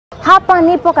Hapa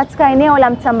nipo katika eneo la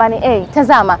Mtambani A.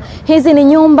 Tazama, hizi ni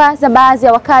nyumba za baadhi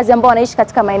ya wakazi ambao wanaishi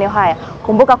katika maeneo haya.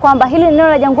 Kumbuka kwamba hili ni eneo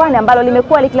la jangwani ambalo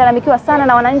limekuwa likilalamikiwa sana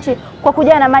na wananchi kwa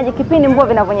kujaa na maji kipindi mvua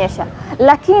vinavyonyesha.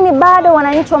 Lakini bado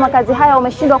wananchi wa makazi haya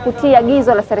wameshindwa kutii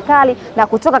agizo la serikali na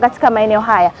kutoka katika maeneo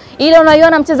haya. Ile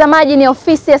unaiona mtazamaji ni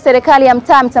ofisi ya serikali ya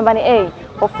mtaa Mtambani A.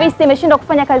 Ofisi imeshindwa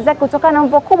kufanya kazi zake kutokana na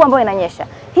mvua kubwa ambayo inanyesha.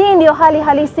 Hii ndio hali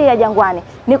halisi ya jangwani.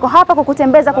 Niko hapa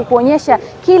kukutembeza kukuonyesha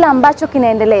kila ambacho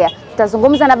kinaendelea.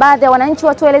 Tutazungumza na baadhi ya wananchi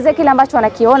watuelezee kile ambacho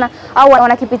wanakiona au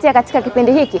wanakipitia katika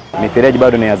kipindi hiki. Mifereji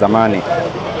bado ni ya zamani.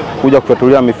 Kuja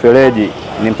kutatulia mifereji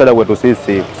ni msaada kwetu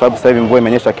sisi, kwa sababu sasa hivi mvua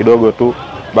imenyesha kidogo tu,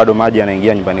 bado maji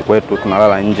yanaingia nyumbani kwetu,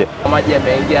 tunalala nje. Maji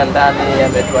yameingia ndani,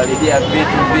 yametuharibia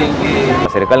vitu vingi.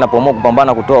 Serikali inapoamua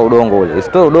kupambana kutoa udongo ule,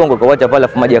 isitoe udongo kauacha pale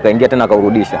afu maji yakaingia tena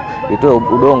kaurudisha. Itoe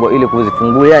udongo ili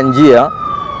kuzifungulia njia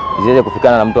ziweze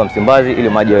kufikana na mto wa Msimbazi ili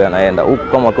maji yanaenda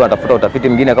huku, kama wakiwa watafuta utafiti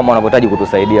mwingine kama wanahitaji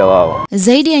kutusaidia wao.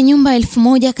 Zaidi ya nyumba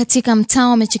 1000 katika mtaa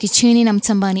wa Michezo na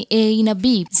Mtambani A na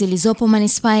B zilizopo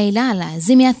manispaa ya Ilala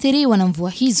zimeathiriwa na mvua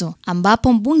hizo,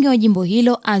 ambapo mbunge wa jimbo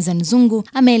hilo Azan Zungu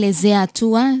ameelezea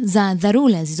hatua za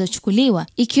dharura zilizochukuliwa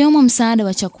ikiwemo msaada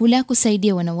wa chakula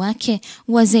kusaidia wanawake,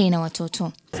 wazee na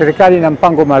watoto. Serikali ina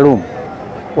mpango maalum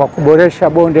wa kuboresha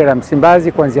bonde la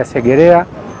Msimbazi kuanzia Segerea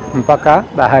mpaka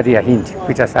bahari ya Hindi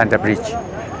kupita Sanda Bridge.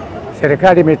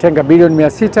 Serikali imetenga bilioni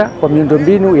 600 kwa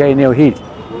miundombinu ya eneo hili.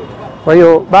 Kwa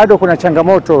hiyo bado kuna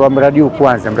changamoto wa mradi huu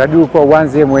kuanza. Mradi huu kwa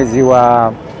uanze mwezi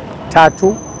wa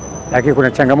 3, lakini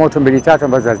kuna changamoto 2-3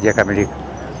 ambazo hazijakamilika.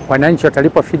 Wananchi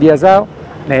watalipwa fidia zao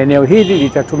na eneo hili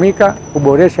litatumika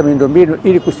kuboresha miundombinu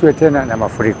ili kusiwe tena na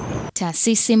mafuriko.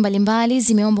 Taasisi mbalimbali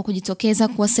zimeomba kujitokeza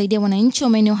kuwasaidia wananchi wa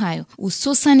maeneo hayo,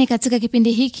 hususan katika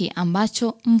kipindi hiki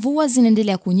ambacho mvua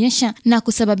zinaendelea kunyesha na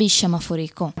kusababisha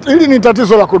mafuriko. Hili ni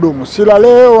tatizo la kudumu, si la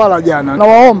leo wala jana.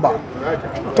 Nawaomba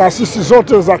taasisi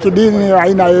zote za kidini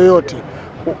aina yoyote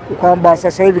kwamba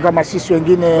sasa hivi kama sisi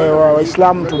wengine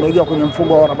Waislamu tumeingia kwenye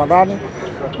mfungo wa Ramadhani,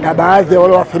 na baadhi ya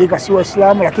wale waathirika si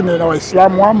Waislamu lakini na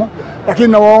Waislamu wamo, lakini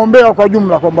nawaombea kwa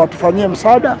jumla kwamba tufanyie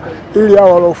msaada ili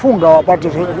hao waliofunga wapate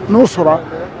nusura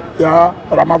ya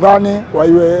Ramadhani,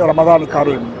 waiwe Ramadhani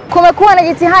karimu. Kumekuwa na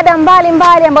jitihada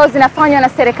mbalimbali ambazo zinafanywa na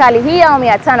serikali hii ya awamu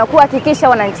ya 5 kuhakikisha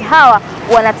wananchi hawa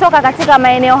wanatoka katika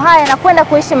maeneo haya na kwenda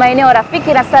kuishi maeneo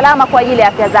rafiki na salama kwa ajili ya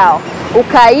afya zao.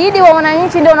 Ukaidi wa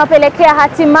wananchi ndio unapelekea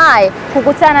hatimaye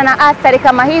kukutana na athari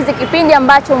kama hizi kipindi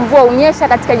ambacho mvua unyesha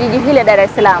katika jiji hili la Dar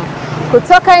es Salaam.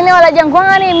 Kutoka eneo la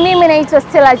jangwani, mimi naitwa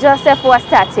Stella Joseph wa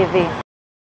Star TV.